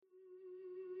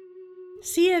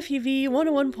CFUV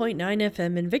 101.9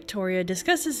 FM in Victoria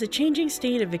discusses the changing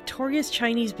state of Victoria's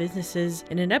Chinese businesses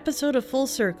in an episode of Full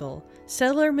Circle,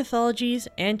 Settler Mythologies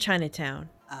and Chinatown.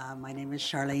 My name is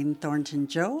Charlene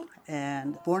Thornton-Joe,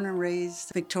 and born and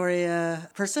raised Victoria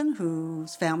person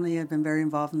whose family had been very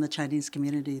involved in the Chinese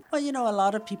community. Well, you know, a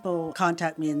lot of people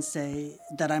contact me and say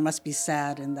that I must be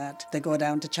sad and that they go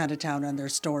down to Chinatown and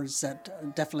there's stores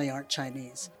that definitely aren't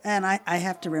Chinese. And I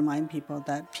have to remind people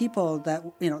that,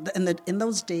 you know, in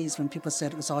those days when people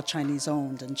said it was all Chinese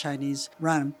owned and Chinese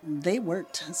run, they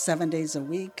worked 7 days a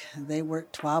week, they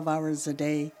worked 12 hours a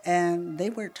day, and they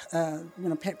worked,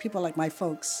 people like my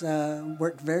folks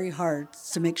worked very hard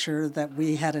to make sure that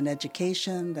we had an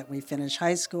education, that we finished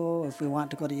high school, if we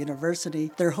want to go to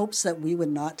university. Their hopes that we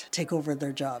would not take over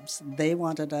their jobs. They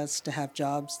wanted us to have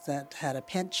jobs that had a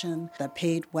pension, that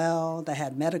paid well, that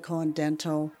had medical and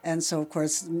dental. And so, of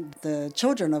course, the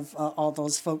children of all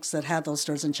those folks that had those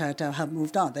stores in Chinatown have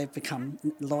moved on. They've become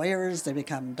lawyers, they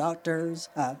become doctors,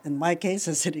 in my case,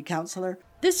 a city councilor.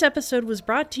 This episode was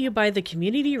brought to you by the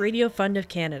Community Radio Fund of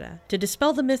Canada. To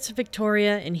dispel the myths of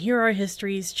Victoria and hear our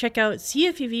histories, check out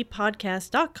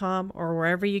cfuvpodcast.com or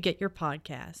wherever you get your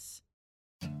podcasts.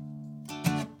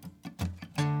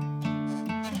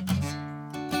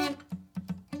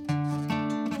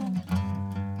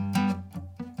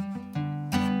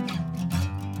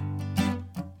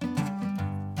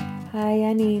 Hi,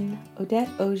 Anin, Odette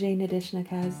Oje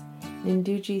Nadishnakaz,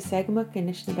 Ninduji Segamuk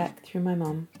Anishnabek through my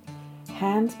mom.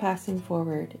 Hands Passing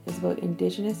Forward is about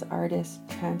Indigenous artists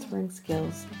transferring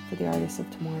skills for the artists of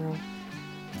tomorrow.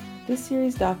 This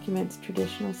series documents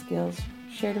traditional skills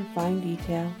shared in fine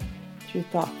detail through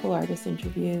thoughtful artist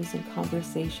interviews and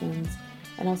conversations,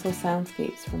 and also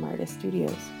soundscapes from artist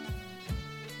studios.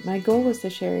 My goal was to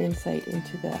share insight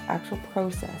into the actual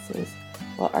processes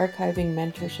while archiving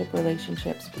mentorship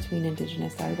relationships between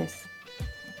Indigenous artists.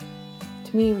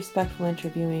 To me, respectful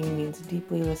interviewing means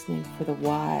deeply listening for the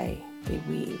why they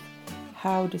weave,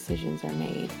 how decisions are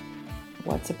made,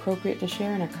 what's appropriate to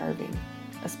share in a carving,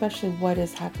 especially what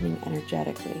is happening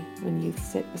energetically when youth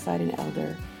sit beside an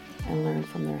elder and learn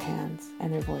from their hands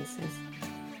and their voices.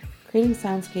 Creating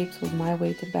soundscapes was my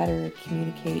way to better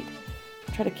communicate,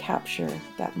 try to capture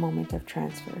that moment of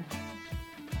transfer.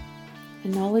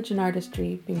 And knowledge and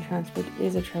artistry being transferred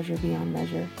is a treasure beyond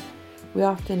measure. We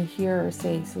often hear or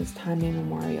say since time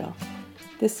immemorial.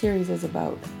 This series is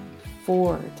about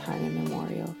for time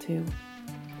immemorial too.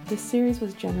 This series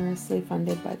was generously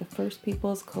funded by the First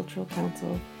Peoples Cultural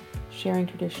Council, Sharing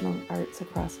Traditional Arts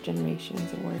Across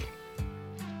Generations Award.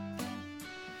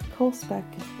 Cole Speck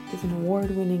is an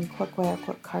award-winning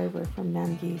Kwakwayakwa carver from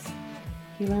Namgis.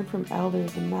 He learned from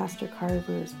elders and master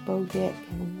carvers Bo Dick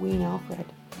and Wayne Alfred.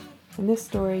 In this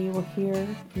story, you will hear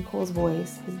in Cole's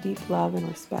voice his deep love and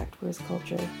respect for his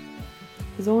culture.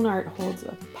 His own art holds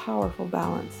a powerful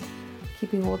balance,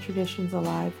 keeping old traditions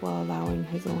alive while allowing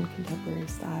his own contemporary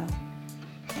style.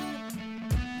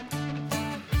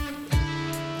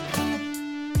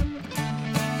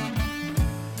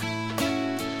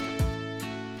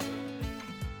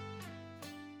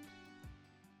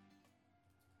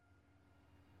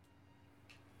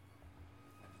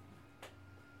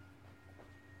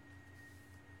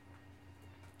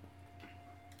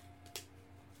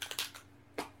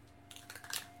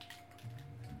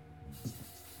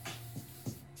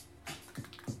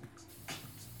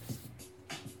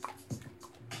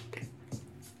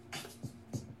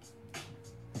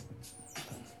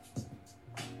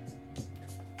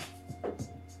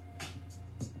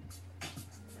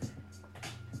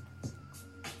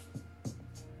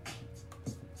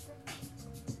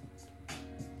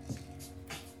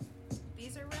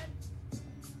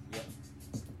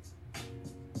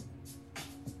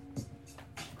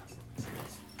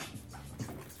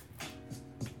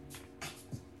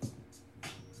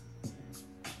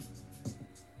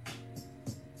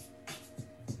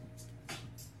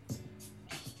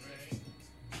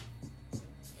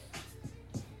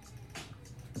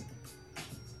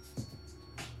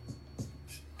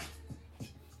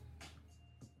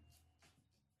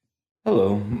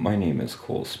 Hello, my name is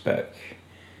Cole Speck.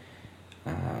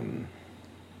 I'm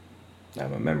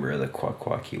a member of the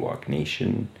Kwakwakiwak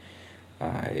Nation.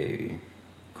 I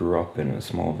grew up in a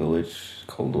small village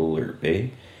called Alert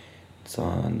Bay. It's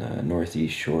on the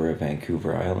northeast shore of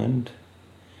Vancouver Island.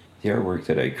 The artwork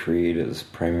that I create is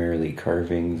primarily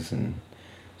carvings, and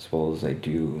as well as I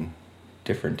do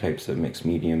different types of mixed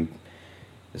medium,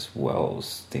 as well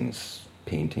as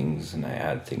paintings, and I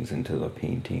add things into the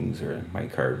paintings or my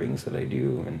carvings that I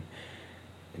do, and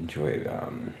enjoy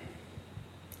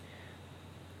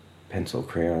pencil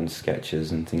crayon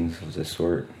sketches and things of this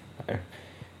sort.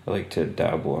 I like to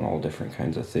dabble in all different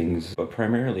kinds of things, but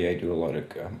primarily I do a lot of,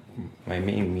 my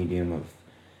main medium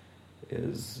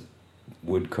is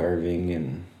wood carving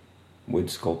and wood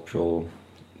sculptural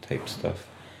type stuff.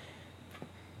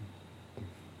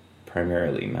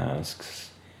 Primarily masks.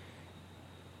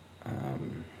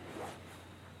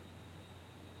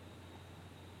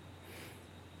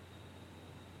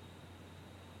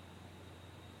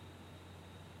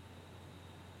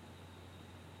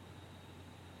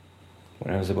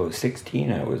 When I was about 16,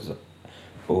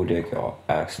 Odek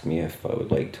asked me if I would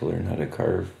like to learn how to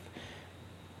carve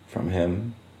from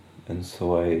him, and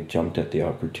so I jumped at the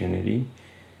opportunity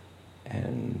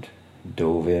and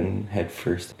dove in head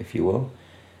first, if you will,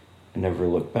 and never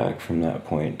looked back from that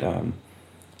point. It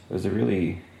was a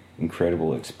really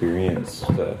incredible experience.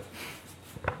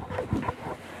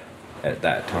 At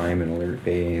that time in Alert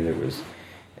Bay, there was,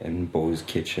 in Beau's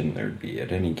kitchen, there'd be,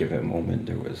 at any given moment,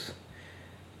 there was,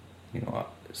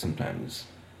 sometimes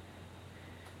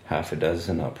half a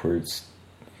dozen upwards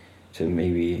to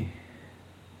maybe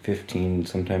 15,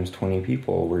 sometimes 20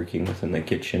 people working within the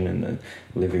kitchen and the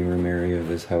living room area of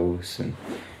his house, and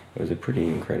it was a pretty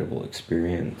incredible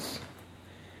experience.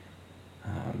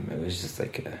 It was just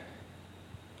like a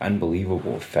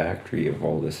unbelievable factory of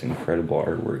all this incredible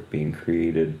artwork being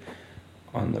created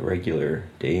on the regular,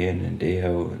 day in and day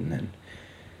out, and then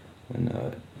when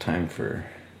the time for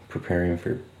preparing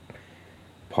for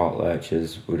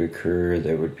potlatches would occur,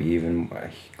 there would be even a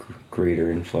greater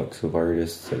influx of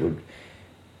artists that would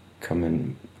come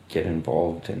and get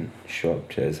involved and show up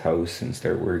to his house and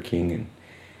start working, and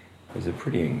it was a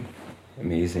pretty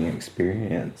amazing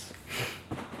experience.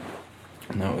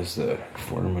 And that was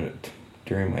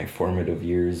during my formative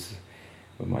years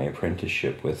of my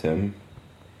apprenticeship with him,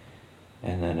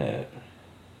 and then it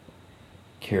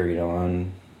carried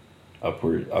on up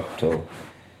till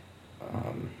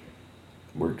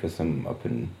worked with him up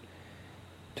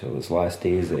until his last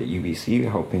days at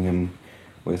UBC, helping him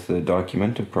with the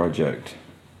Documenta project.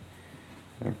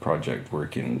 A project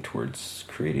working towards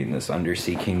creating this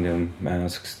undersea kingdom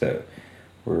masks that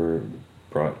were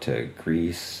brought to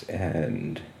Greece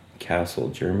and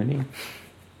Kassel, Germany,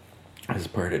 as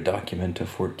part of Documenta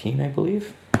 14, I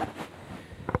believe.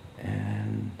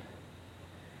 And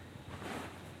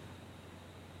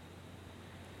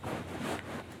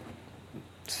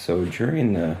so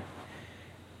during the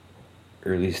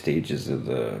early stages of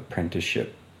the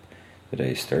apprenticeship that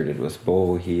I started with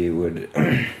Beau, he would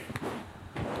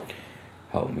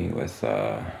help me with,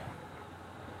 would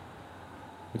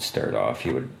start off,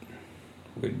 he would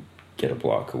get a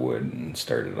block of wood and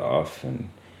start it off and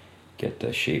get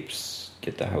the shapes,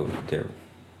 get their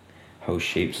house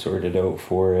shape sorted out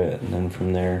for it, and then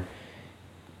from there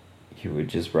he would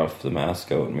just rough the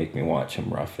mask out and make me watch him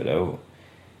rough it out,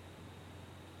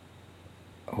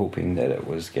 hoping that it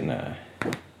was gonna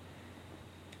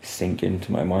sink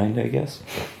into my mind, I guess.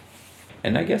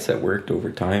 And I guess it worked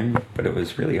over time, but it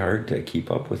was really hard to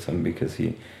keep up with him because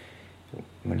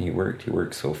when he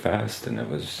worked so fast, and it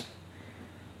was,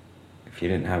 if you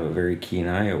didn't have a very keen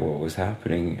eye at what was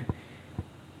happening,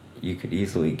 you could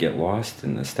easily get lost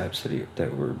in the steps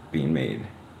that were being made.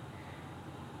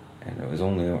 And it was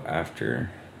only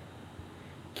after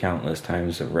countless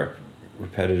times of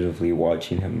repetitively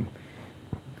watching him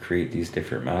create these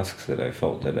different masks that I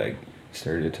felt that I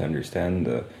started to understand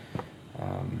the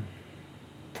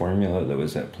formula that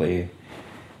was at play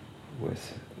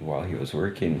while he was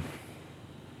working.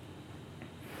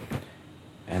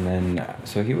 And then,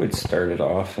 so he would start it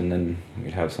off, and then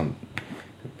we'd have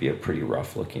it'd be a pretty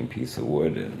rough looking piece of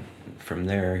wood, and from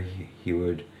there he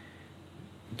would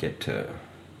get to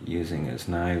using his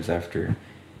knives after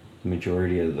the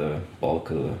majority of the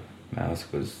bulk of the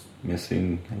mask was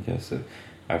missing, I guess.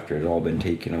 After it had all been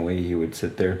taken away, he would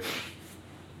sit there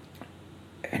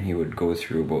and he would go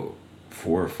through about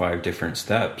 4 or 5 different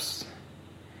steps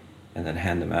and then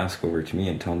hand the mask over to me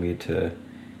and tell me to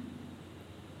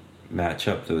match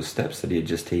up those steps that he had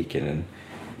just taken. And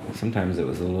sometimes it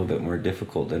was a little bit more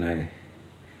difficult than I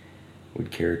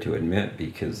would care to admit,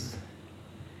 because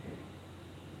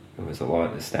it was a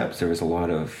lot of steps. There was a lot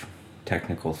of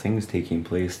technical things taking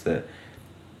place that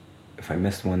if I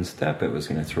missed one step, it was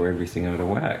going to throw everything out of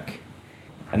whack.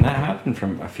 And that happened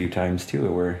from a few times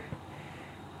too, where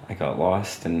I got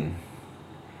lost and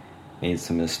made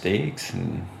some mistakes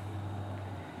and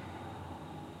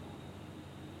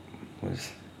and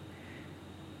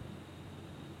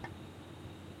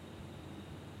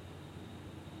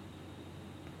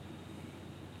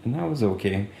that was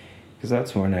okay, because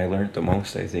that's when I learned the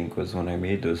most, I think, was when I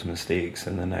made those mistakes,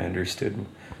 and then I understood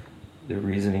the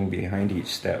reasoning behind each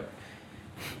step.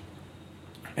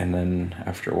 And then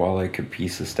after a while I could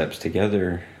piece the steps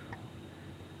together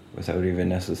without even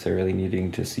necessarily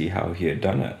needing to see how he had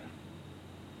done it.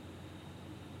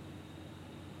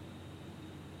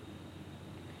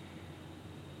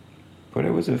 But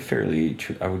it was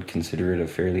I would consider it a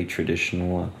fairly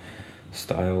traditional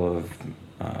style of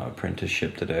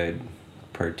apprenticeship that I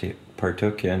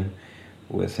partook in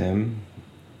with him.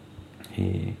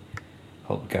 He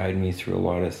helped guide me through a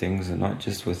lot of things, and not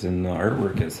just within the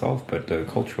artwork itself, but the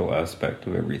cultural aspect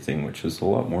of everything, which was a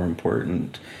lot more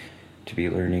important to be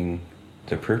learning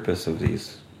the purpose of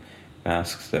these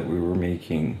masks that we were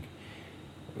making.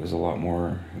 It was a lot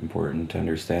more important to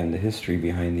understand the history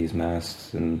behind these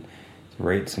masks and the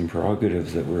rights and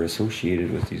prerogatives that were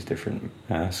associated with these different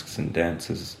masks and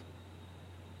dances.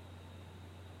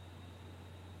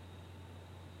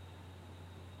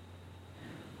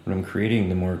 When I'm creating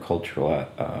the more cultural,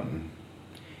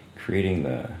 creating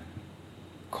the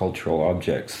cultural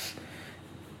objects,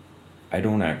 I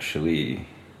don't actually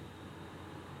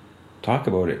talk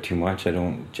about it too much. I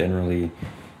don't generally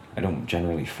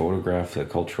photograph the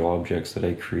cultural objects that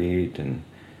I create, and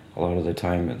a lot of the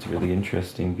time it's really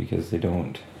interesting because they're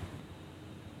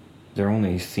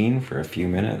only seen for a few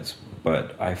minutes,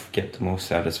 but I get the most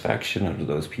satisfaction out of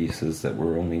those pieces that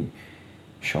were only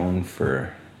shown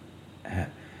for a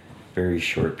very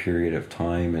short period of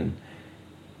time, and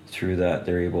through that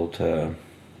they're able to,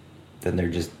 then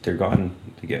they're gone.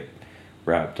 They get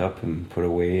wrapped up and put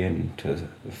away into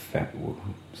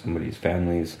somebody's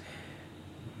family's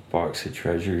box of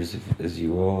treasures, as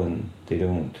you will, and they're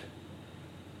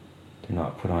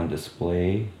not put on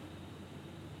display.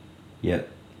 Yet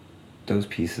those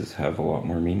pieces have a lot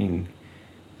more meaning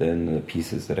than the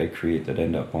pieces that I create that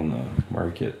end up on the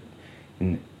market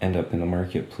and end up in the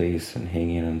marketplace and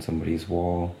hanging on somebody's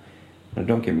wall. Now,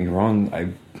 don't get me wrong, I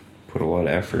put a lot of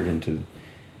effort into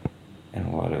and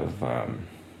a lot of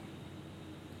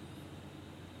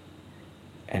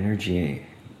energy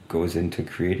goes into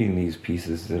creating these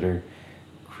pieces that are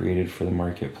created for the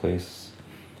marketplace.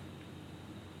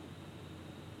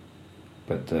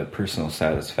 But the personal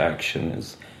satisfaction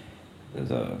is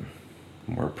the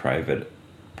more private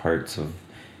parts of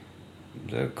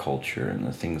the culture and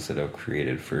the things that I've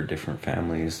created for different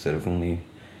families that have only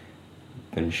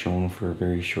been shown for a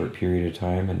very short period of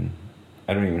time, and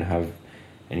I don't even have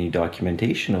any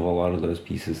documentation of a lot of those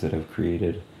pieces that I've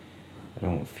created. I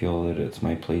don't feel that it's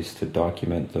my place to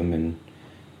document them, and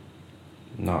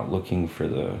not looking for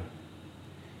the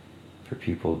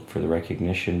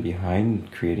recognition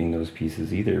behind creating those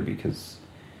pieces either, because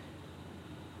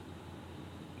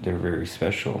they're very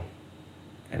special,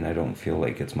 and I don't feel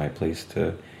like it's my place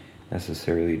to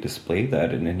necessarily display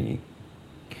that in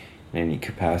any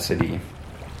capacity.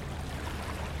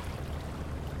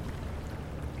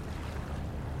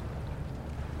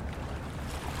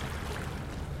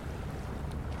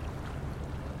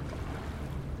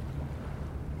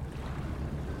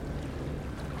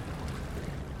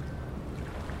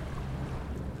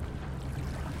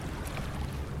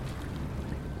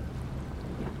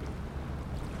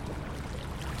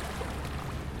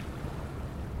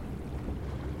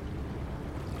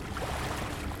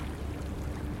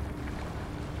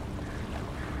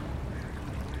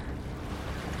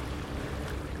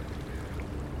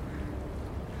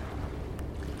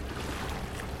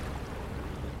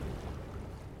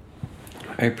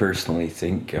 I personally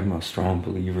think I'm a strong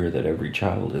believer that every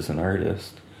child is an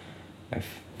artist. I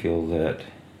feel that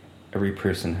every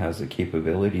person has the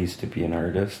capabilities to be an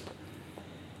artist,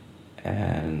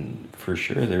 and for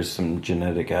sure there's some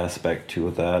genetic aspect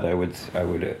to that, I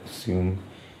would assume,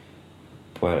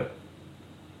 but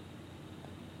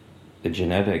the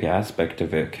genetic aspect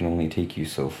of it can only take you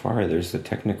so far. There's the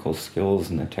technical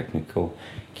skills and the technical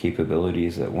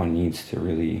capabilities that one needs to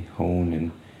really hone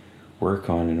and work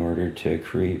on in order to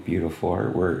create beautiful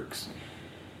artworks.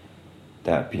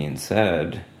 That being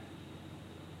said,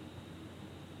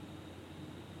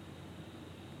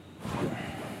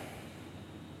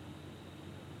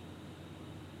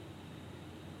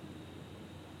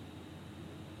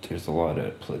 there's a lot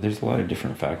of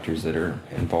different factors that are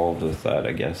involved with that,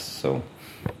 I guess. So,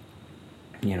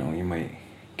 you might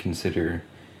consider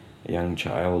a young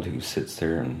child who sits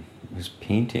there and who's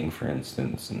painting, for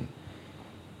instance, and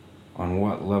on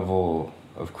what level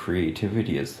of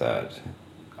creativity is that?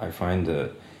 I find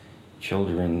that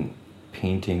children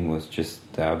painting with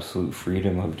just the absolute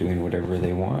freedom of doing whatever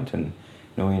they want and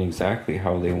knowing exactly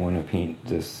how they want to paint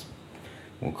this,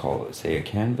 we'll call it, say, a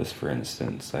canvas, for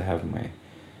instance. I have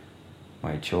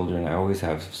my children, I always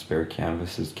have spare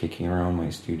canvases kicking around my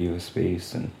studio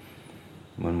space, and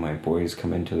when my boys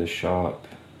come into the shop,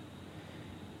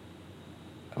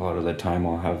 a lot of the time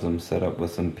I'll have them set up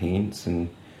with some paints and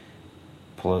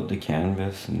pull out the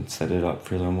canvas and set it up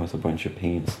for them with a bunch of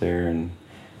paints there, and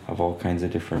have all kinds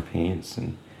of different paints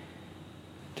and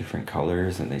different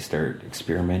colors, and they start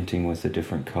experimenting with the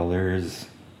different colors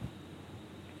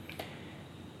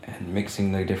and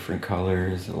mixing the different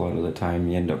colors. A lot of the time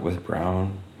you end up with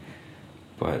brown,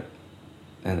 and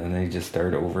then they just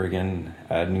start over again,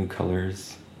 add new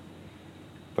colors.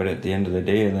 But at the end of the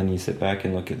day, and then you sit back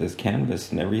and look at this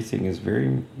canvas, and everything is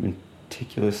very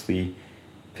meticulously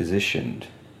positioned.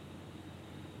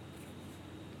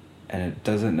 And it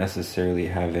doesn't necessarily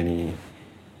have any,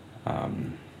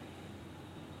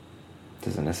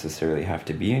 doesn't necessarily have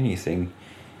to be anything,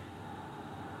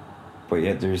 but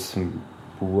yet there's some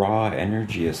raw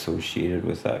energy associated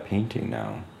with that painting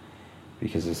now,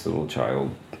 because this little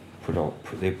child put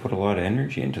a lot of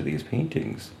energy into these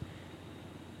paintings.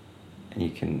 And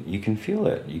you can feel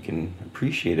it, you can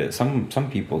appreciate it. Some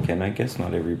people can. I guess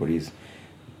not everybody's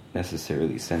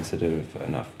necessarily sensitive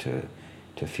enough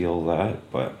to feel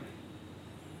that, but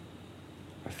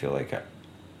I feel like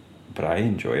I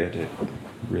enjoy it. It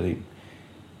really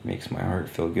makes my heart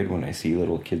feel good when I see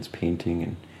little kids painting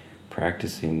and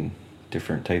practicing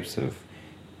different types of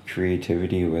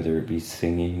creativity, whether it be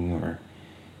singing or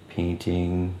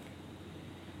painting.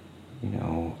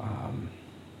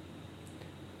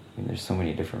 There's so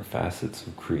many different facets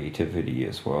of creativity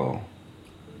as well.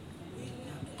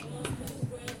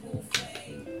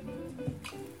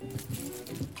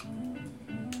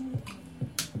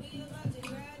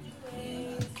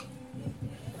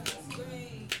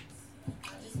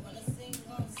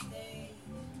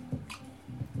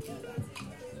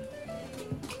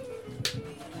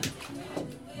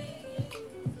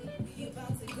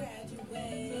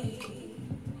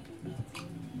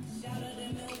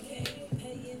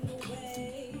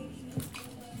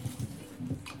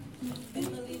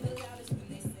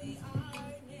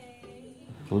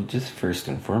 Well, just first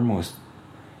and foremost,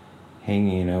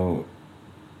 hanging out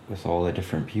with all the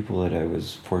different people that I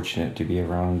was fortunate to be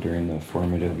around during the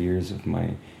formative years of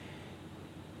my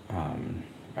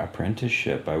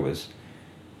apprenticeship. I was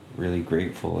really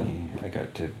grateful, and I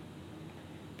got to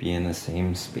be in the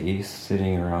same space,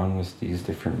 sitting around with these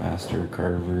different master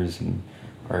carvers and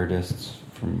artists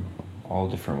from all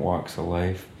different walks of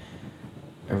life.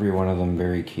 Every one of them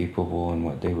very capable in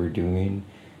what they were doing.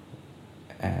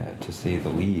 To say the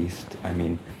least. I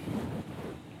mean,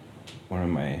 one of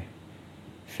my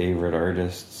favorite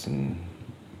artists and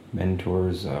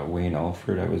mentors, Wayne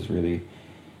Alford,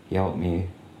 he helped me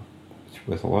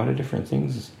with a lot of different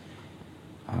things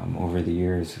over the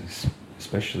years.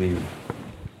 Especially,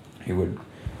 he would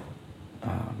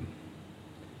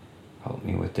help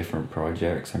me with different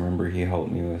projects. I remember he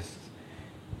helped me with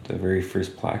the very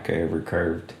first plaque I ever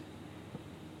carved,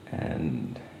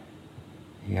 and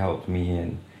he helped me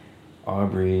and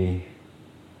Aubrey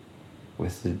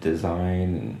with the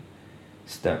design and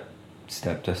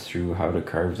stepped us through how to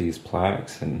carve these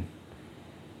plaques, and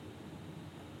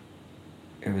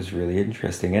it was really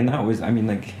interesting. And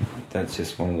that's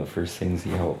just one of the first things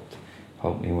he helped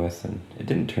me with, and it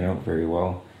didn't turn out very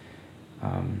well.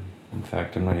 In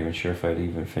fact, I'm not even sure if I'd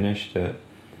even finished it.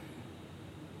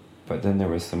 But then there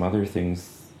was some other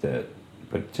things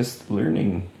but just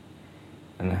learning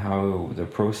and how the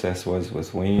process was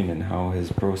with Wayne, and how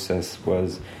his process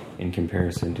was in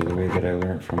comparison to the way that I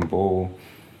learned from Bo,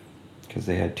 because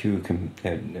they had two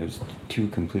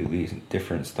completely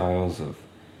different styles of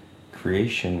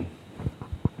creation,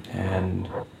 and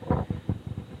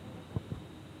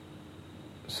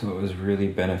so it was really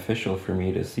beneficial for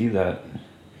me to see that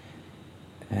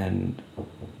and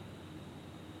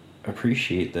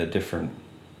appreciate the different.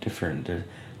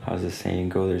 How's the saying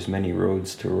go? There's many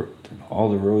roads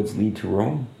all the roads lead to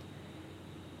Rome.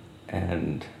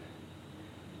 And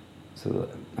so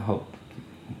help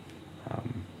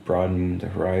broaden the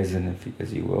horizon,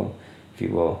 if you will,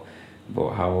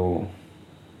 about how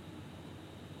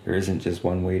there isn't just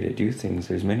one way to do things.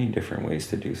 There's many different ways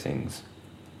to do things.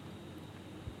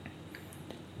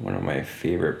 One of my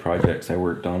favorite projects I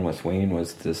worked on with Wayne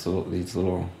was these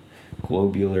little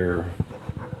globular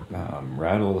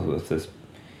rattles with this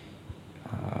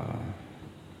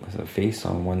with a face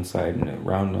on one side and a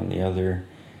round on the other.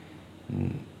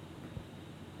 And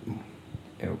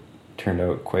it turned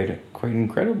out quite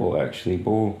incredible, actually.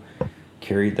 Bo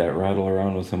carried that rattle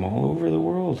around with him all over the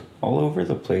world, all over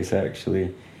the place,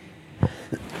 actually.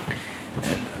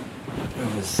 And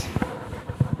it was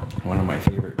one of my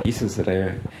favorite pieces that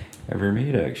I ever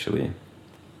made, actually.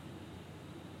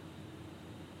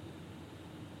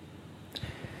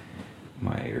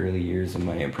 My early years of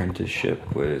my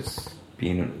apprenticeship was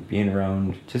being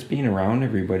around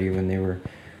everybody when they were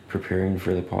preparing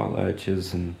for the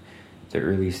potlatches and the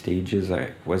early stages.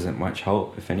 I wasn't much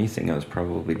help. If anything, I was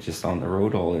probably just on the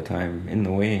road all the time, in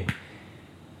the way.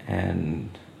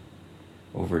 And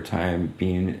over time,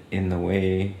 being in the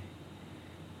way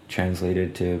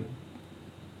translated to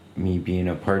me being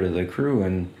a part of the crew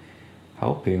and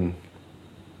helping.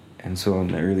 And so in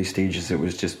the early stages, it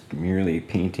was just merely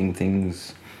painting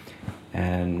things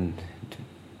and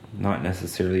not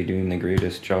necessarily doing the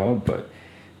greatest job, but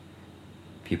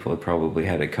people had probably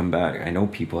had to come back. I know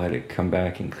people had to come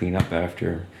back and clean up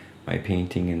after my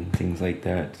painting and things like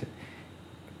that.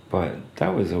 But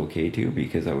that was okay too,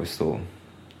 because it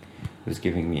was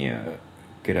giving me a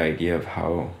good idea of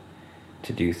how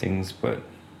to do things, but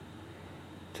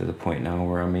to the point now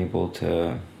where I'm able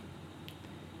to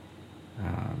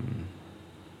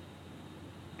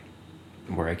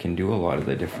where I can do a lot of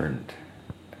the different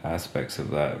aspects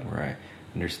of that, where I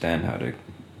understand how to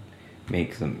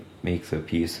make the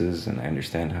pieces, and I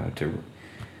understand how to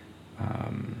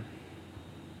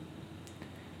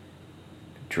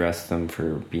dress them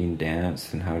for being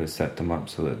danced, and how to set them up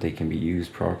so that they can be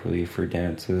used properly for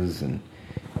dances and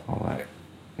all that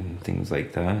and things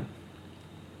like that.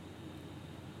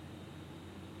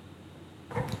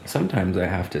 Sometimes I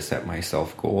have to set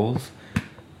myself goals.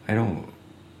 I don't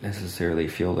necessarily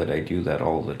feel that I do that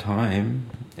all the time.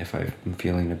 If I'm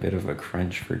feeling a bit of a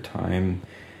crunch for time,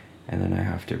 and then I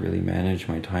have to really manage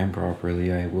my time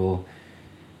properly, I will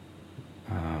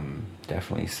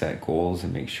definitely set goals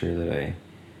and make sure that I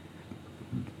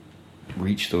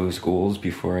reach those goals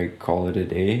before I call it a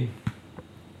day,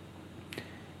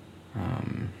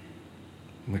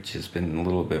 which has been a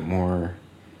little bit more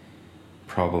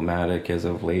problematic as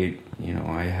of late.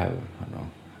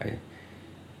 I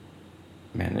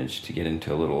managed to get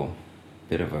into a little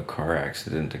bit of a car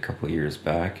accident a couple of years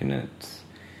back, and it's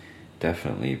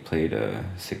definitely played a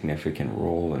significant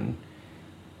role in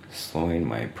slowing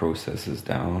my processes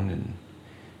down and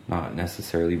not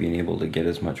necessarily being able to get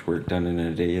as much work done in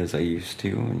a day as I used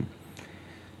to. And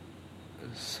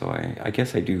so I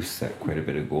guess I do set quite a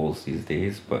bit of goals these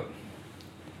days, but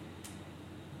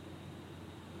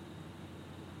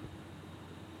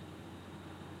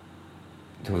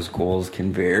those goals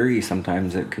can vary.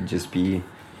 Sometimes it could just be,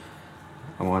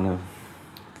 I want to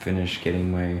finish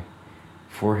getting my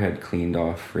forehead cleaned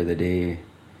off for the day,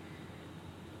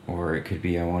 or it could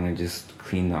be I want to just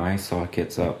clean the eye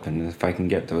sockets up, and if I can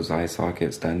get those eye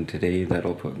sockets done today,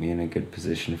 that'll put me in a good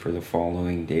position for the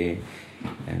following day,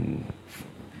 and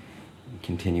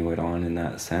continue it on in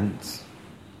that sense.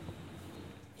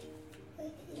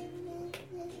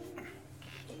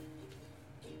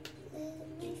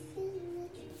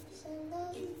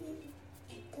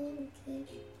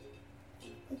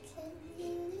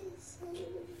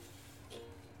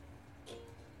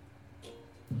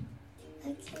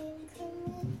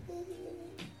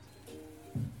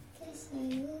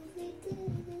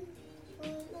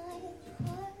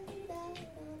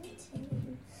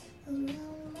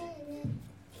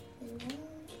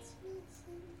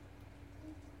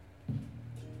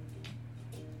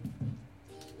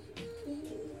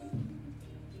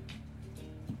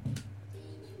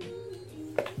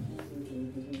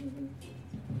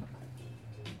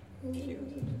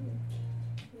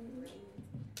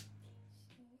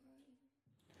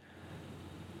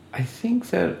 I think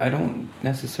that I don't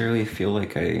necessarily feel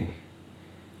like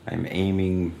I'm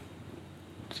aiming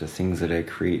the things that I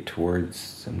create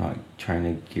towards. I'm not trying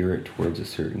to gear it towards a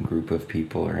certain group of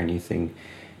people or anything,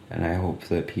 and I hope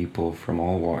that people from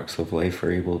all walks of life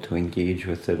are able to engage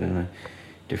with it in a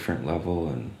different level,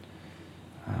 and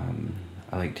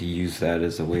I like to use that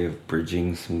as a way of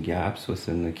bridging some gaps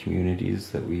within the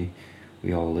communities that we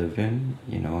all live in.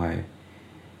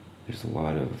 There's a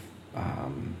lot of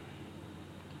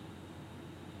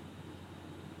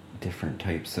different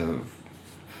types of,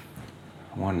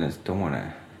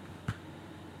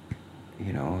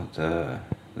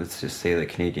 let's just say the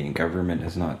Canadian government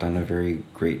has not done a very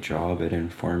great job at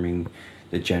informing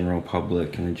the general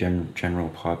public and the general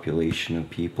population of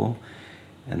people,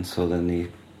 and so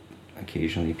then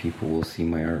occasionally people will see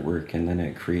my artwork, and then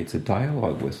it creates a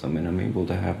dialogue with them, and I'm able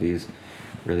to have these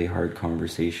really hard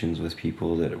conversations with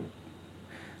people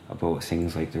about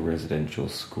things like the residential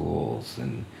schools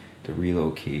and the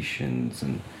relocations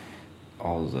and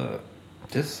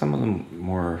just some of the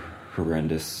more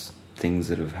horrendous things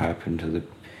that have happened to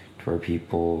our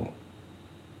people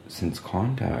since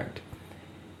contact.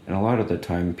 And a lot of the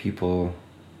time people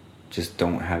just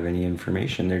don't have any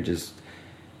information. They're just,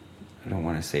 I don't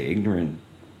want to say ignorant,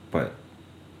 but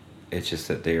it's just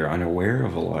that they are unaware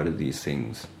of a lot of these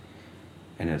things.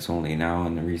 And it's only now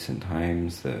in the recent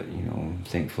times that,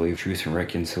 thankfully Truth and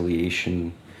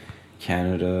Reconciliation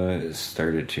Canada has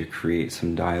started to create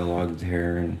some dialogue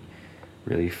there and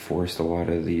really forced a lot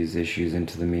of these issues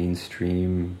into the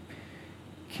mainstream,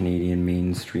 Canadian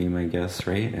mainstream, I guess,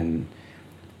 right? And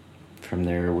from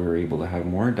there, we're able to have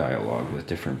more dialogue with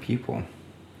different people.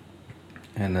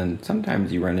 And then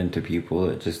sometimes you run into people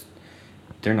that just,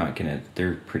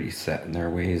 they're pretty set in their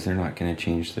ways. They're not going to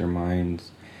change their minds.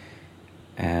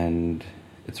 And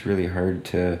it's really hard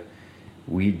to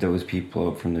weed those people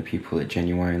out from the people that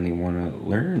genuinely want to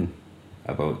learn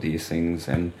about these things.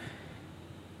 And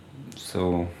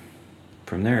so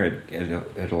from there,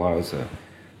 it allows a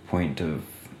point of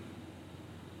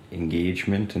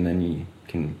engagement, and then you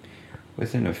can,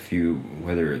 within a few,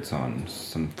 whether it's on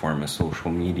some form of social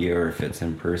media or if it's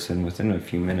in person, within a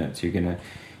few minutes, you're gonna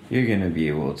be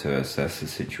able to assess the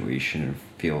situation and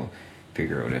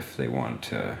figure out if they want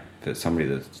to, if it's somebody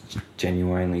that's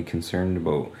genuinely concerned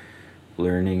about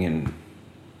learning,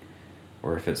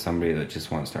 or if it's somebody that just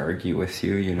wants to argue with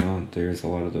you. There's a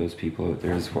lot of those people out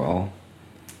there as well.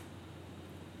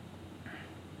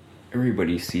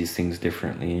 Everybody sees things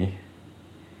differently,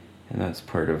 and that's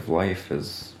part of life.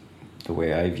 Is the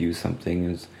way I view something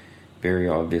is very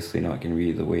obviously not going to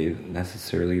be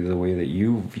necessarily the way that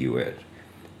you view it,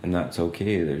 and that's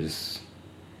okay. There's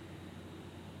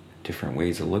different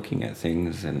ways of looking at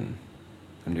things, and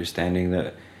understanding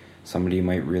that somebody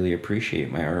might really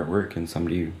appreciate my artwork and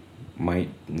somebody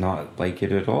might not like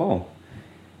it at all.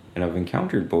 And I've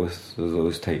encountered both of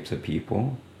those types of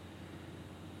people,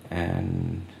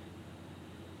 and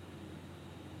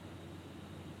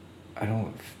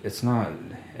it's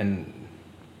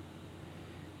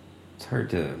hard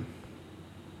to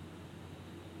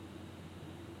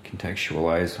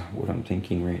contextualize what I'm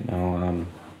thinking right now.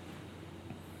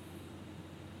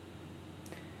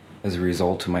 As a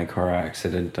result of my car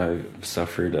accident, I've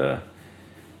suffered a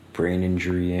brain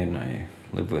injury, and I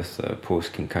live with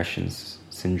post-concussion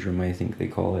syndrome, I think they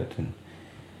call it. And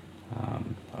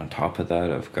on top of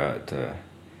that, I've got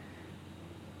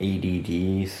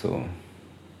ADD, so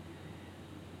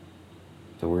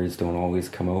the words don't always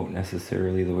come out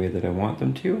necessarily the way that I want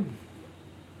them to.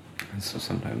 And so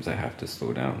sometimes I have to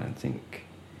slow down and think.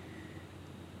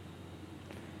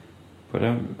 But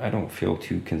I don't feel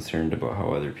too concerned about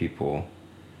how other people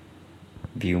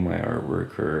view my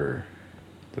artwork or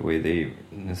the way they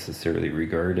necessarily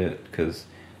regard it, because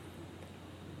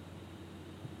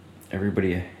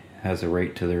everybody has a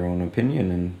right to their own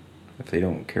opinion, and if they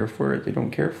don't care for it, they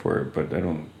don't care for it. But I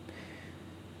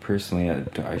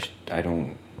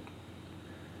don't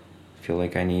feel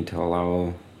like I need to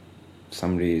allow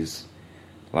somebody's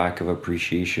lack of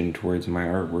appreciation towards my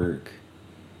artwork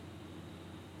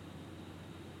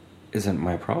isn't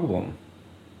my problem.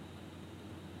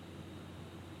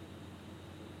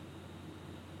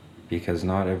 Because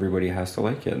not everybody has to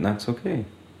like it, and that's okay.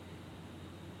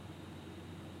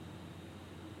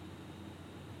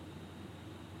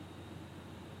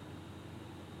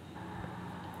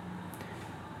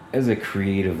 As a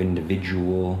creative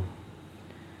individual,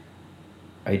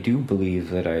 I do believe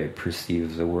that I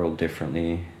perceive the world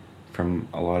differently from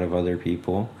a lot of other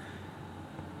people.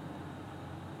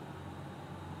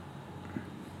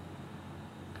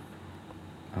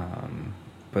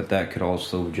 But that could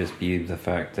also just be the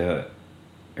fact that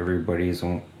everyone's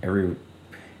own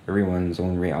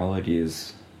reality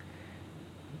is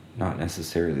not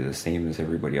necessarily the same as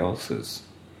everybody else's.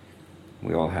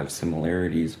 We all have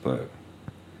similarities, but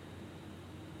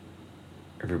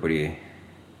everybody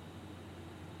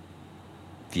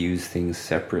views things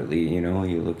separately.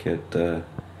 You look at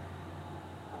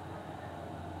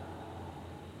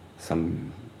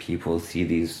some people see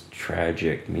these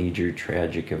major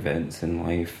tragic events in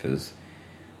life as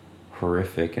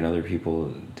horrific, and other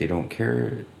people, they don't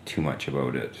care too much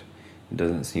about it. It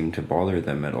doesn't seem to bother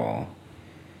them at all.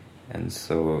 And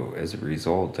so as a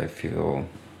result, I feel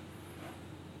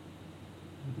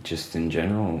just in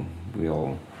general,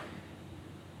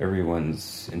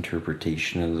 everyone's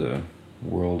interpretation of the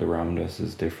world around us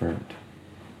is different.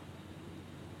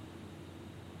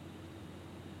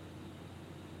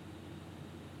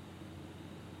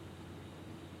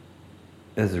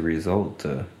 As a result,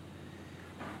 the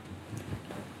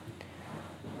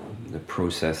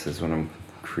processes when I'm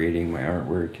creating my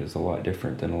artwork is a lot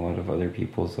different than a lot of other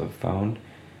people's I've found.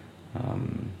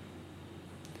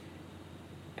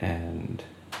 And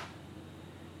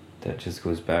that just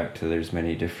goes back to there's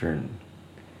many different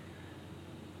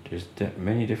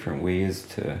ways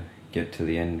to get to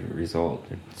the end result.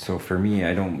 So for me,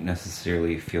 I don't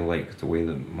necessarily feel like the way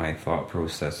that my thought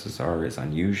processes are is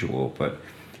unusual, but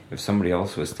if somebody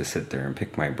else was to sit there and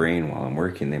pick my brain while I'm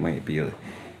working, they might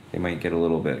get a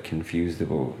little bit confused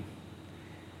about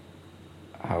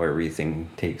how everything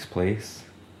takes place.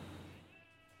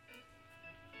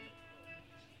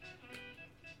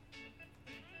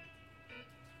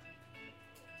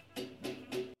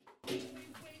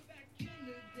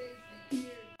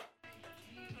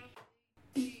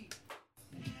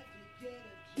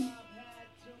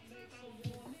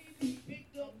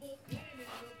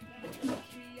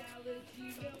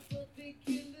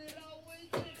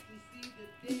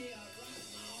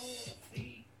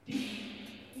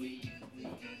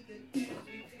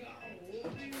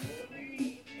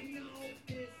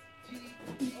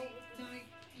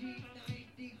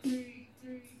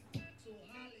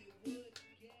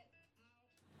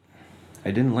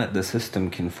 I didn't let the system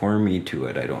conform me to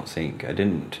it, I don't think. I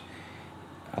didn't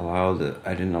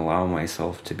allow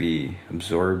myself to be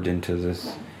absorbed into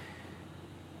this.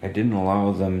 I didn't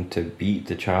allow them to beat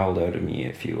the child out of me,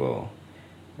 if you will.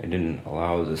 I didn't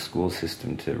allow the school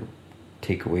system to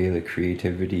take away the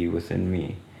creativity within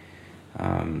me.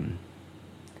 I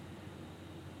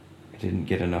didn't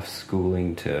get enough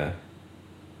schooling to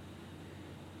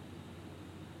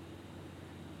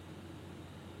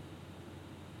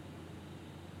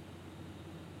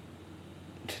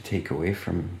take away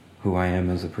from who I am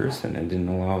as a person. They didn't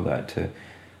allow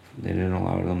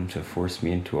them to force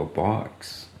me into a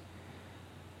box.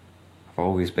 I've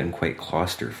always been quite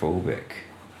claustrophobic.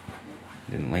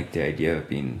 I didn't like the idea of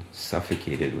being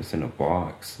suffocated within a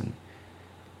box, and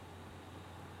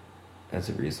as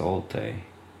a result, I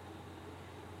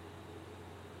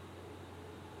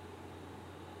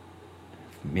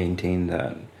maintained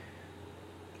that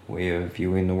way of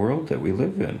viewing the world that we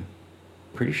live in.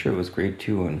 Pretty sure it was grade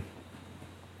 2, and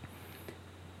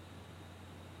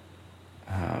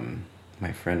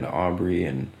my friend Aubrey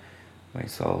and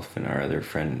myself and our other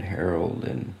friend Harold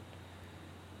and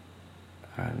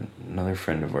another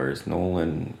friend of ours,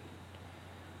 Nolan,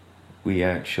 we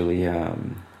actually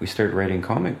we started writing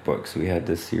comic books. We had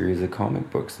this series of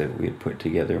comic books that we had put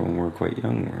together when we were quite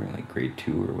young. We were like grade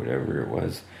 2 or whatever it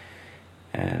was,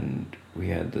 and we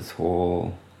had this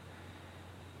whole.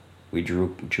 We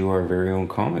drew our very own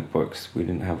comic books. We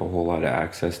didn't have a whole lot of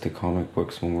access to comic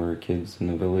books when we were kids in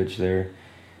the village there.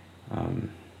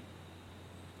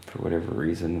 For whatever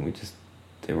reason,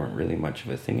 they weren't really much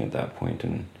of a thing at that point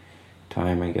in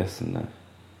time, I guess, in the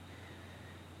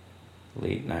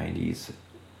late 90s.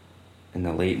 In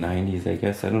the late 90s, I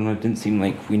guess. I don't know, it didn't seem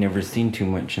like we never seen too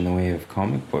much in the way of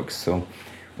comic books, so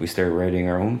we started writing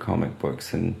our own comic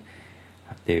books and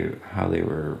how they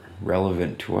were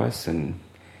relevant to us, and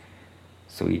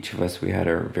so each of us, we had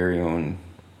our very own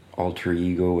alter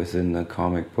ego within the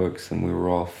comic books, and we were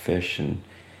all fish, and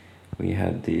we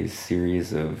had these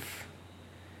series of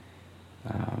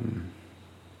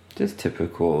just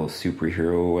typical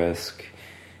superhero-esque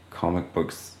comic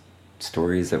books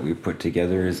stories that we put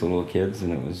together as little kids,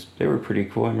 and they were pretty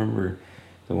cool. I remember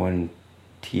the one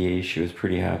TA, she was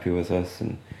pretty happy with us,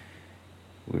 and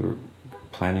we were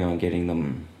planning on getting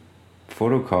them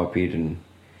photocopied and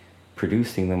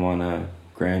producing them on a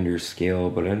grander scale,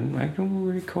 but I don't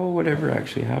recall whatever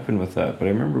actually happened with that. But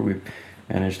I remember we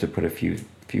managed to put a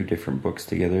few different books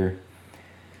together,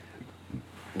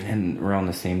 and around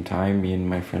the same time, me and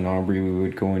my friend Aubrey, we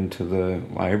would go into the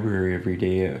library every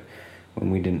day when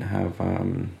we didn't have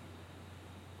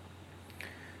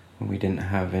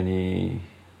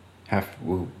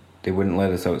they wouldn't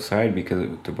let us outside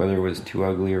because the weather was too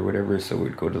ugly or whatever, so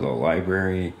we'd go to the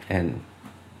library and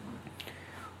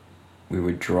we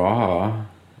would draw.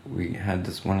 We had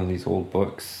one of these old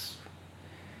books,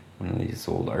 one of these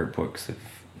old art books of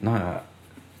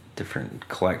different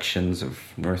collections of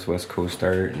Northwest Coast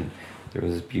art, and there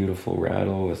was this beautiful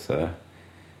rattle with a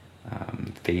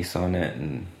face on it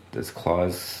and this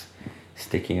claws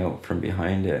sticking out from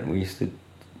behind it, and we used to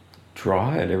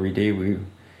draw it every day.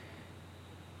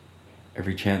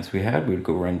 Every chance we had, we'd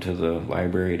go run to the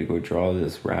library to go draw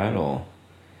this rattle.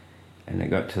 And it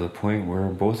got to the point where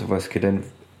both of us could,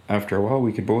 after a while,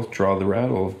 we could both draw the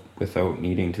rattle without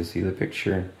needing to see the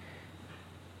picture,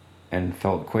 and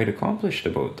felt quite accomplished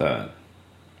about that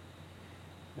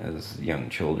as young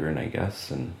children, I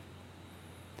guess. And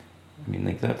I mean,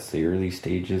 like, that's the early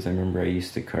stages. I remember I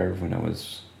used to carve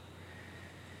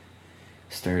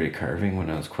started carving when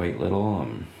I was quite little.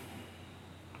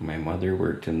 My mother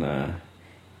worked in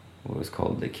what was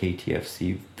called the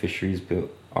KTFC fisheries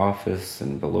office,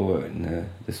 and below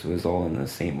it, this was all in the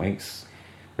St. Mike's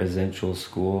residential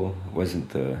school. It wasn't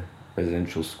the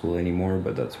residential school anymore,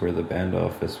 but that's where the band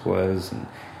office was, and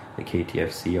the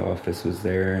KTFC office was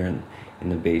there, and in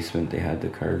the basement they had the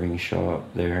carving shop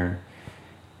there.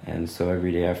 And so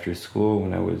every day after school,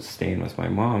 when I was staying with my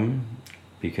mom,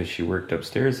 because she worked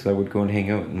upstairs, I would go and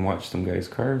hang out and watch some guys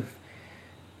carve.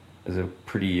 As a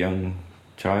pretty young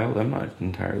child, I'm not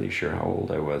entirely sure how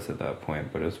old I was at that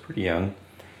point, but I was pretty young.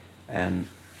 And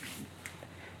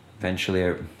eventually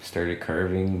I started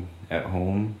carving at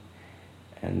home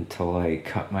until I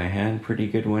cut my hand pretty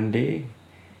good one day.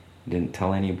 Didn't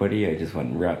tell anybody. I just went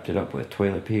and wrapped it up with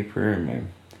toilet paper, and my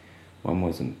mom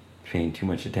wasn't paying too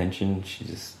much attention. She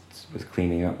just was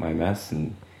cleaning up my mess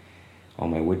and all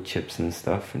my wood chips and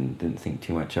stuff, and didn't think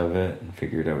too much of it, and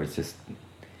figured I was just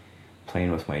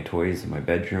playing with my toys in my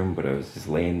bedroom. But I was just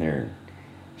laying there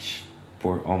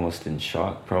almost in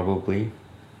shock, probably,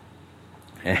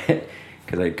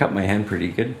 because I cut my hand pretty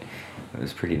good. It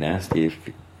was pretty nasty. If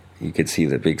you could see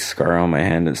the big scar on my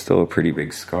hand, it's still a pretty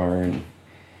big scar, and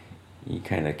you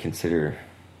kind of consider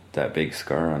that big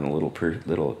scar on a little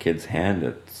kid's hand.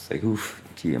 It's like, oof,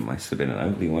 gee, it must have been an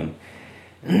ugly one.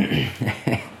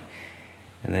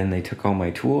 And then they took all my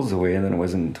tools away, and then it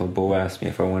wasn't until Bo asked me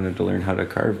if I wanted to learn how to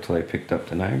carve till I picked up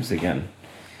the knives again.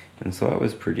 And so that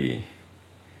was there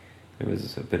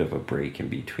was a bit of a break in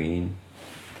between.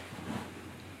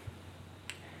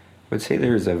 I would say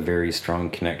there's a very strong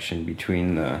connection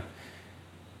between the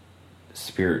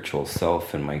spiritual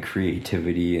self and my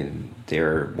creativity, and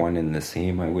they're one and the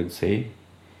same, I would say.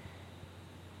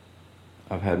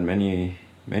 I've had many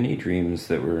dreams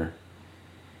that were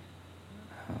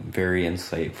very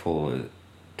insightful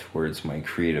towards my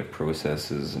creative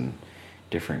processes, and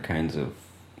different kinds of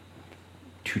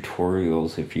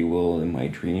tutorials, if you will, in my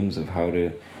dreams of how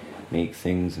to make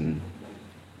things. And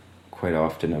quite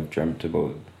often I've dreamt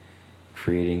about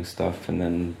creating stuff and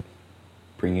then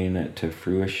bringing it to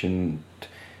fruition,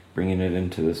 bringing it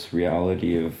into this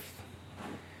reality of,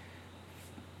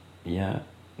 I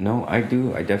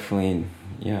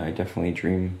definitely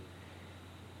dream.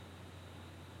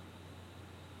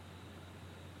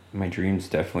 My dreams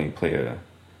definitely play a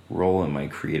role in my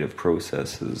creative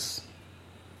processes.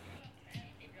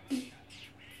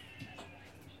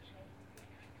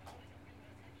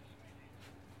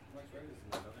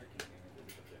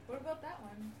 What about that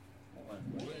one?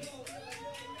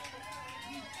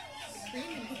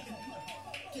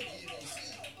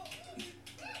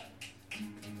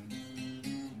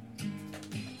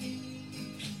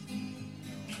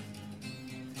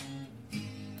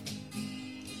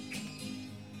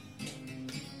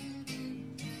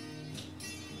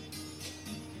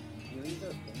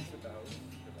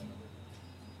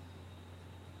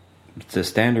 The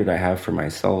standard I have for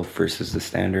myself versus the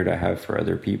standard I have for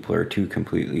other people are two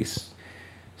completely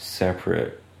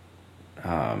separate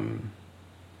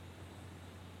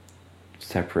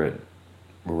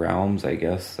realms, I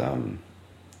guess. I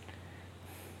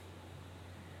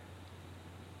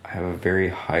have a very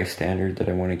high standard that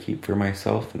I want to keep for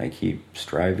myself, and I keep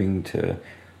striving to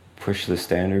push the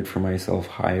standard for myself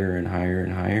higher and higher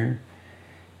and higher.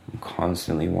 I'm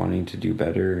constantly wanting to do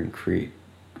better and create,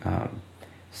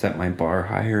 set my bar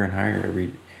higher and higher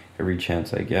every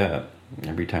chance I get.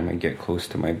 Every time I get close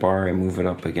to my bar, I move it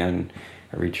up again.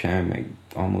 Every time I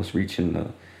almost reach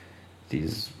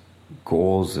these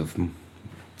goals of,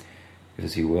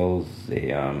 as you will,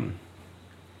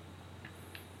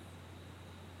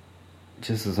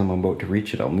 just as I'm about to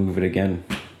reach it, I'll move it again,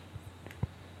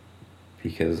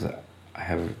 because I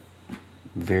have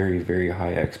very, very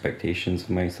high expectations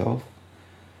of myself.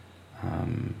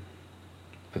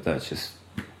 But that's just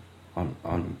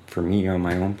for me on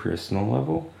my own personal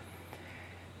level.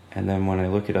 And then when I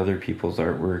look at other people's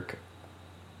artwork,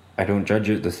 I don't judge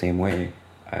it the same way,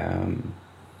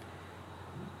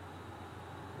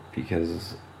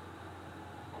 because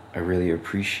I really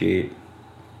appreciate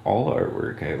all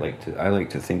artwork. I like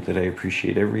to think that I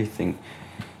appreciate everything,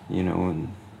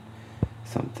 and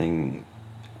something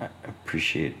I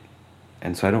appreciate.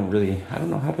 And so I don't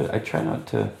know how to, I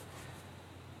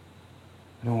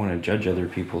don't want to judge other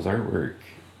people's artwork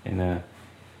in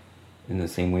the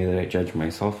same way that I judge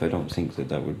myself. I don't think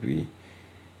that would be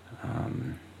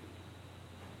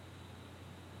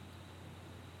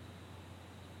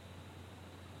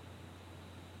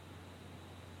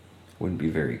wouldn't be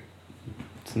very,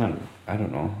 it's not, I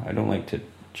don't know, I don't like to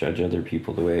judge other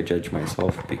people the way I judge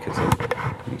myself, because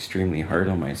I'm extremely hard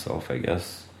on myself, I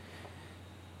guess.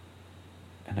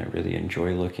 And I really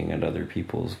enjoy looking at other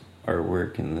people's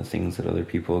artwork and the things that other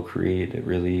people create. It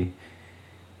really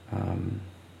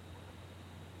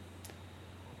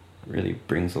really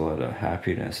brings a lot of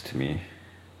happiness to me,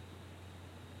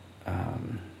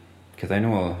 because I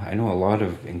know a lot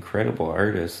of incredible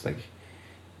artists, like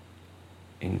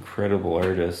incredible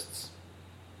artists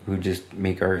who just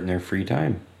make art in their free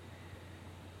time.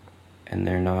 And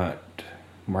they're not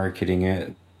marketing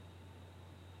it.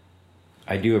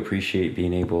 I do appreciate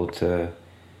being able to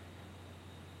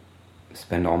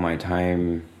spend all my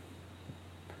time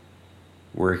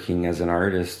working as an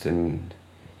artist and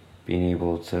being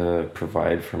able to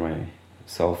provide for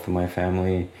myself and my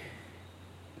family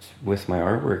with my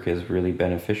artwork is really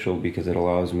beneficial because it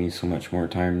allows me so much more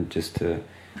time just to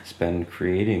spend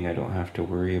creating. I don't have to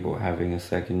worry about having a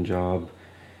second job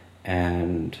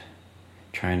and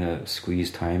trying to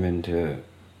squeeze time into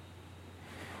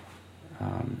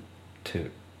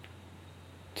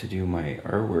to do my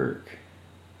artwork.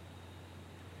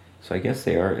 So I guess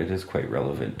it is quite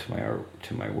relevant to my art,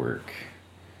 to my work,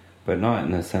 but not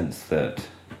in the sense that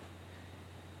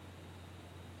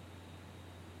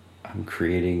I'm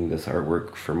creating this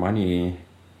artwork for money.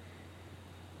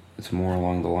 It's more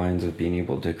along the lines of being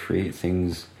able to create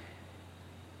things,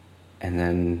 and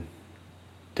then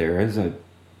there is a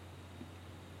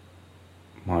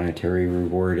monetary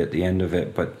reward at the end of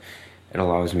it, but it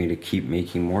allows me to keep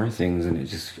making more things, and it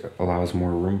just allows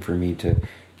more room for me to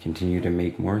continue to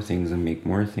make more things and make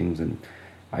more things. And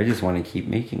I just want to keep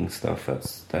making stuff.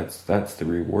 That's the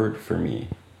reward for me.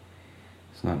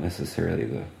 It's not necessarily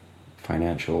the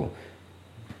financial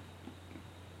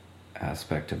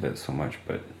aspect of it so much,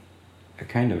 but it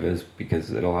kind of is,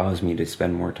 because it allows me to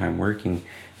spend more time working.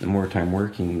 The more time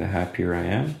working, the happier I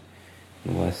am,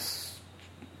 the less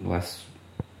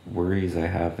worries I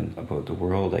have about the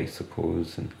world, I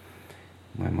suppose, and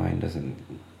my mind doesn't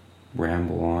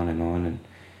ramble on and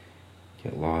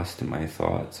get lost in my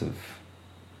thoughts of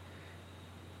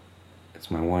it's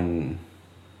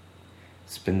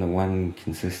been the one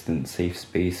consistent safe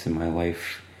space in my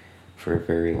life for a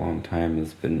very long time,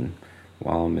 has been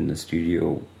while I'm in the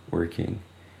studio working,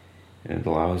 and it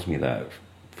allows me that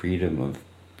freedom of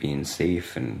being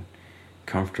safe and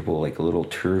comfortable like a little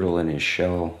turtle in his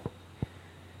shell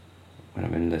when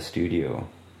I'm in the studio.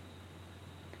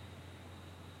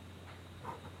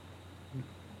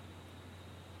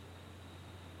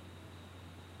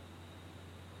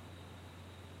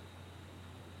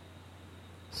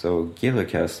 So, Gila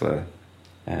Kesla,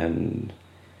 and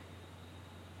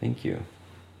thank you.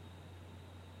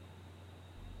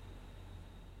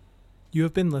 You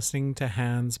have been listening to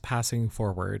Hands Passing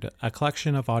Forward, a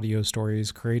collection of audio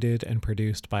stories created and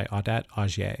produced by Audette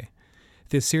Augier.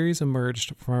 This series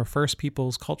emerged from our First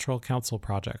Peoples Cultural Council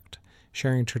project,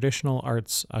 sharing traditional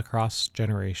arts across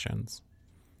generations.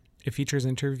 It features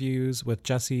interviews with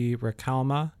Jesse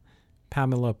Ricalma,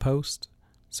 Pamela Post,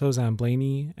 Suzanne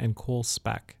Blaney, and Cole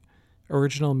Speck.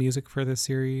 Original music for this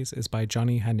series is by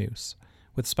Johnny Hanous,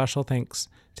 with special thanks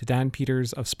to Dan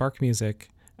Peters of Spark Music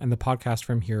and the Podcast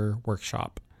From Here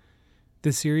workshop.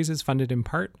 This series is funded in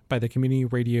part by the Community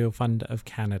Radio Fund of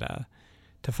Canada.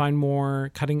 To find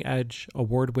more cutting-edge,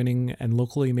 award-winning, and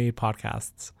locally made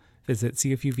podcasts, visit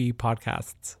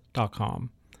cfuvpodcasts.com.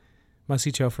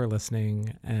 Masi cho for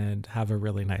listening, and have a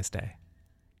really nice day.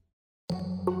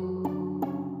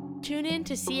 Tune in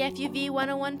to CFUV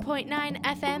 101.9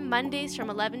 FM Mondays from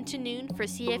 11 to noon for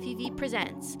CFUV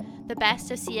Presents, the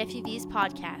best of CFUV's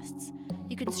podcasts.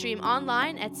 You can stream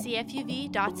online at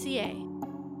cfuv.ca.